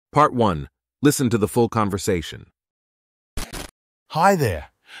Part 1. Listen to the full conversation. Hi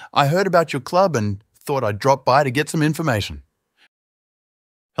there. I heard about your club and thought I'd drop by to get some information.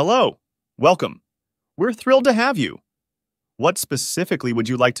 Hello. Welcome. We're thrilled to have you. What specifically would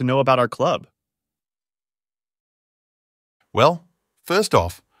you like to know about our club? Well, first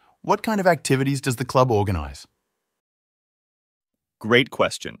off, what kind of activities does the club organize? Great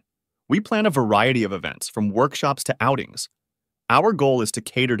question. We plan a variety of events, from workshops to outings. Our goal is to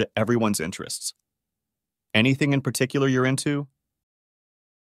cater to everyone's interests. Anything in particular you're into?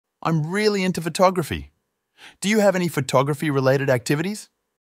 I'm really into photography. Do you have any photography-related activities?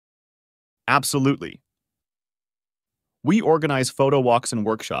 Absolutely. We organize photo walks and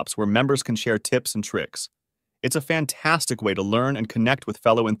workshops where members can share tips and tricks. It's a fantastic way to learn and connect with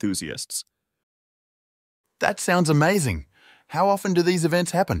fellow enthusiasts. That sounds amazing. How often do these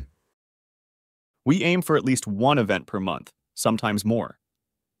events happen? We aim for at least one event per month, sometimes more.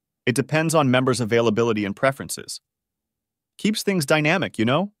 It depends on members' availability and preferences. Keeps things dynamic, you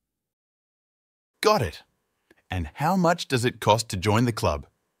know? Got it. And how much does it cost to join the club?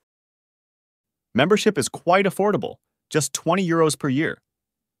 Membership is quite affordable, just €20 per year.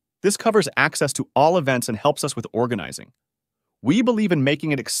 This covers access to all events and helps us with organizing. We believe in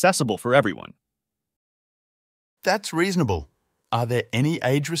making it accessible for everyone. That's reasonable. Are there any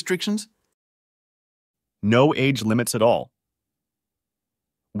age restrictions? No age limits at all.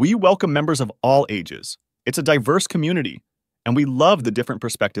 We welcome members of all ages. It's a diverse community, and we love the different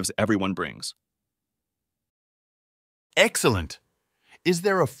perspectives everyone brings. Excellent. Is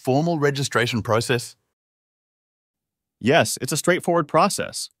there a formal registration process? Yes, it's a straightforward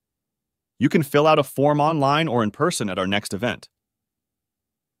process. You can fill out a form online or in person at our next event.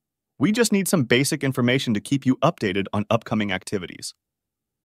 We just need some basic information to keep you updated on upcoming activities.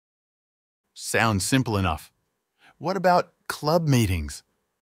 Sounds simple enough. What about club meetings?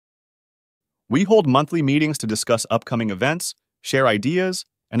 We hold monthly meetings to discuss upcoming events, share ideas,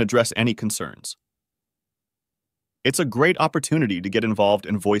 and address any concerns. It's a great opportunity to get involved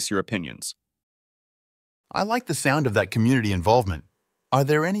and voice your opinions. I like the sound of that community involvement. Are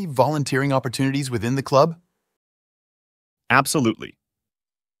there any volunteering opportunities within the club? Absolutely.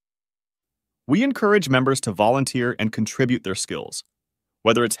 We encourage members to volunteer and contribute their skills.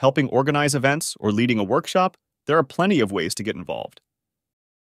 Whether it's helping organize events or leading a workshop, there are plenty of ways to get involved.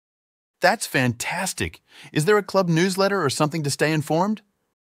 That's fantastic. Is there a club newsletter or something to stay informed?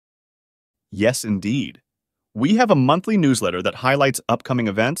 Yes, indeed. We have a monthly newsletter that highlights upcoming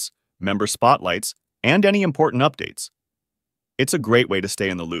events, member spotlights, and any important updates. It's a great way to stay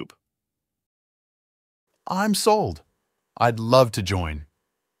in the loop. I'm sold. I'd love to join.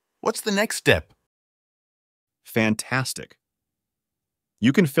 What's the next step? Fantastic.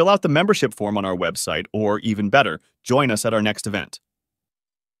 You can fill out the membership form on our website, or even better, join us at our next event.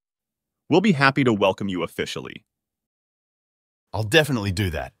 We'll be happy to welcome you officially. I'll definitely do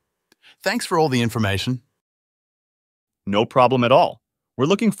that. Thanks for all the information. No problem at all. We're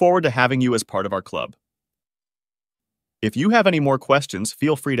looking forward to having you as part of our club. If you have any more questions,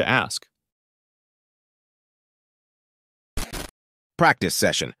 feel free to ask. Practice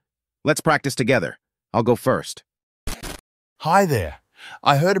session. Let's practice together. I'll go first. Hi there.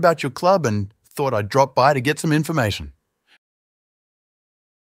 I heard about your club and thought I'd drop by to get some information.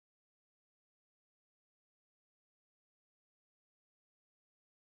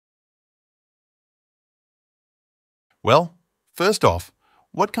 Well, first off,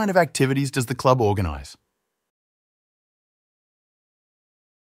 what kind of activities does the club organize?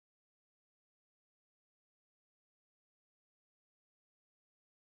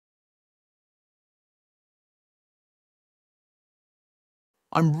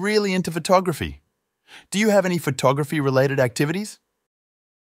 I'm really into photography. Do you have any photography-related activities?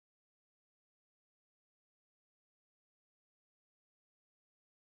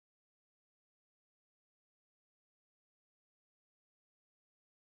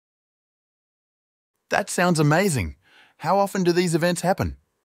 That sounds amazing. How often do these events happen?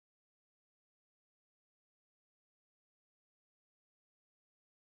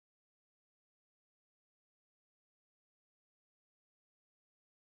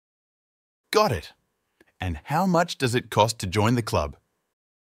 Got it. And how much does it cost to join the club?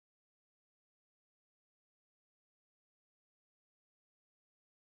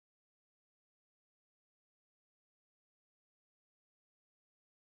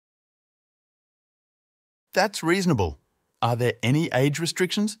 That's reasonable. Are there any age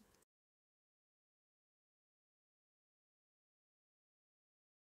restrictions?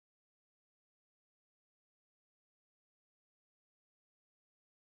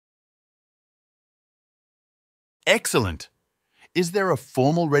 Excellent. Is there a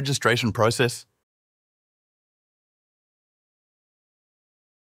formal registration process?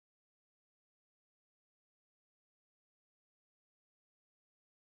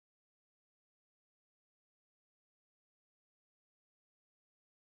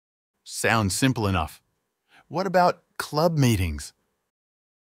 Sounds simple enough. What about club meetings?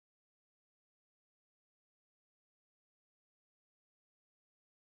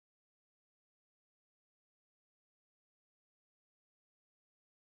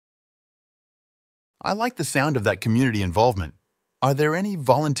 I like the sound of that community involvement. Are there any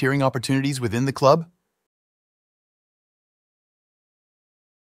volunteering opportunities within the club?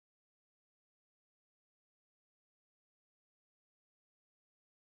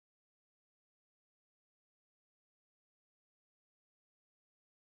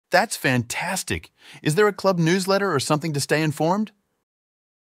 That's fantastic. Is there a club newsletter or something to stay informed?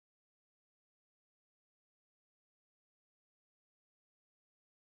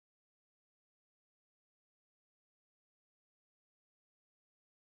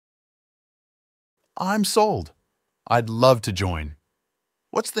 I'm sold. I'd love to join.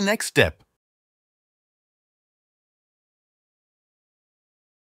 What's the next step?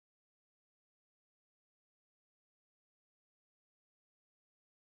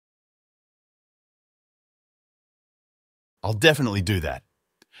 I'll definitely do that.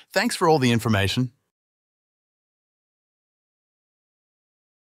 Thanks for all the information.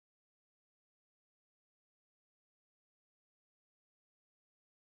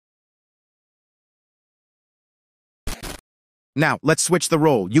 Now, let's switch the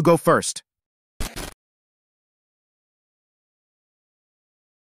role. You go first.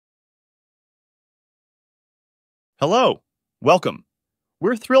 Hello. Welcome.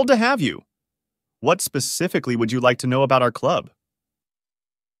 We're thrilled to have you. What specifically would you like to know about our club?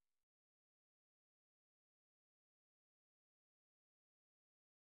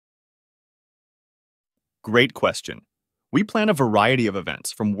 Great question. We plan a variety of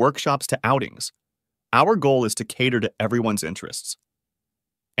events, from workshops to outings. Our goal is to cater to everyone's interests.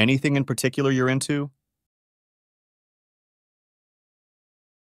 Anything in particular you're into?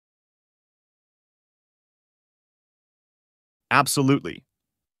 Absolutely.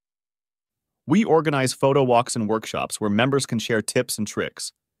 We organize photo walks and workshops where members can share tips and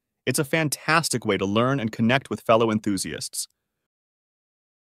tricks. It's a fantastic way to learn and connect with fellow enthusiasts.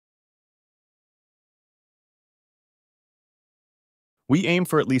 We aim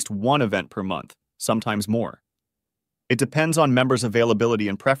for at least one event per month, sometimes more. It depends on members' availability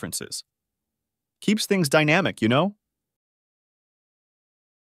and preferences. Keeps things dynamic, you know?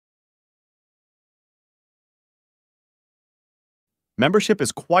 Membership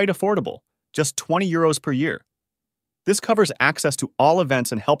is quite affordable, just €20 per year. This covers access to all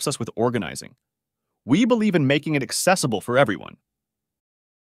events and helps us with organizing. We believe in making it accessible for everyone.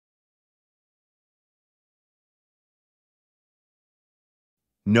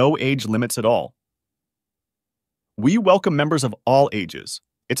 No age limits at all. We welcome members of all ages.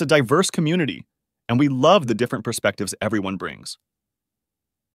 It's a diverse community, and we love the different perspectives everyone brings.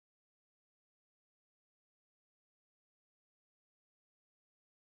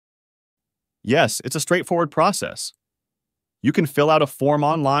 Yes, it's a straightforward process. You can fill out a form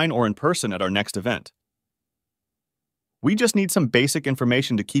online or in person at our next event. We just need some basic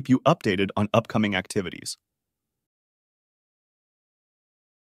information to keep you updated on upcoming activities.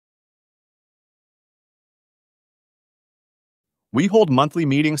 We hold monthly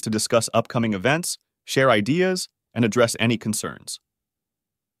meetings to discuss upcoming events, share ideas, and address any concerns.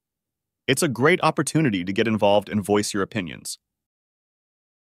 It's a great opportunity to get involved and voice your opinions.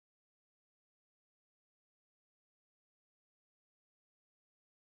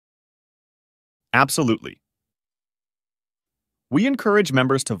 Absolutely. We encourage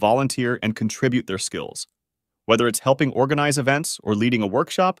members to volunteer and contribute their skills. Whether it's helping organize events or leading a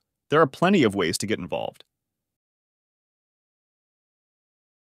workshop, there are plenty of ways to get involved.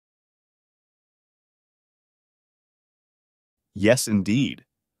 Yes, indeed.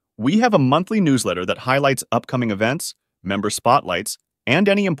 We have a monthly newsletter that highlights upcoming events, member spotlights, and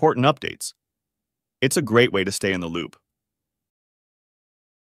any important updates. It's a great way to stay in the loop.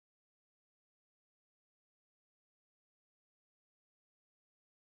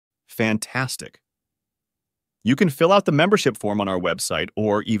 Fantastic. You can fill out the membership form on our website,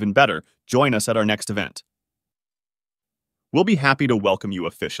 or even better, join us at our next event. We'll be happy to welcome you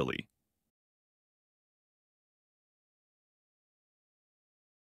officially.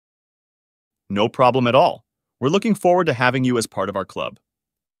 No problem at all. We're looking forward to having you as part of our club.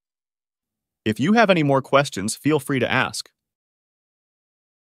 If you have any more questions, feel free to ask.